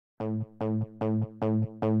Hey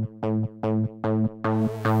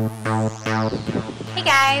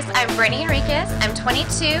guys, I'm Brittney Enriquez. I'm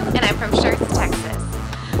 22 and I'm from Schertz, Texas.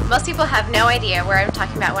 Most people have no idea where I'm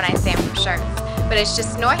talking about when I say I'm from Schertz, but it's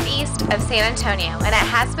just northeast of San Antonio, and it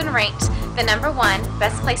has been ranked the #1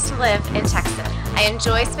 best place to live in Texas. I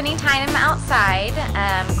enjoy spending time outside.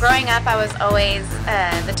 Growing up, I was always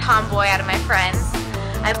the tomboy out of my friends.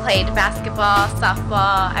 I played basketball,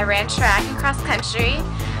 softball, I ran track and cross country.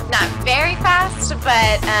 Not very fast,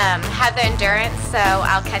 but have the endurance, so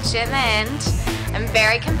I'll catch you in the end. I'm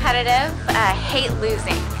very competitive, hate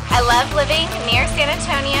losing. I love living near San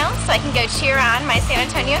Antonio, so I can go cheer on my San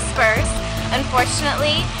Antonio Spurs.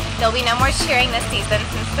 Unfortunately, there'll be no more cheering this season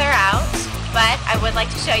since they're out, but I would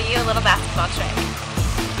like to show you a little basketball trick.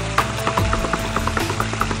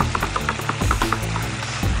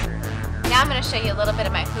 Now I'm going to show you a little bit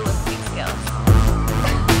of my hula hooping skills.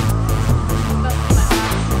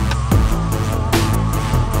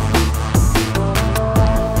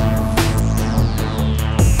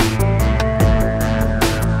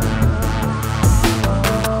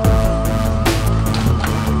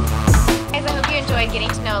 Getting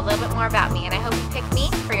to know a little bit more about me, and I hope you pick me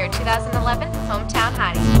for your 2011 Hometown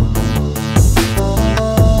Hottie.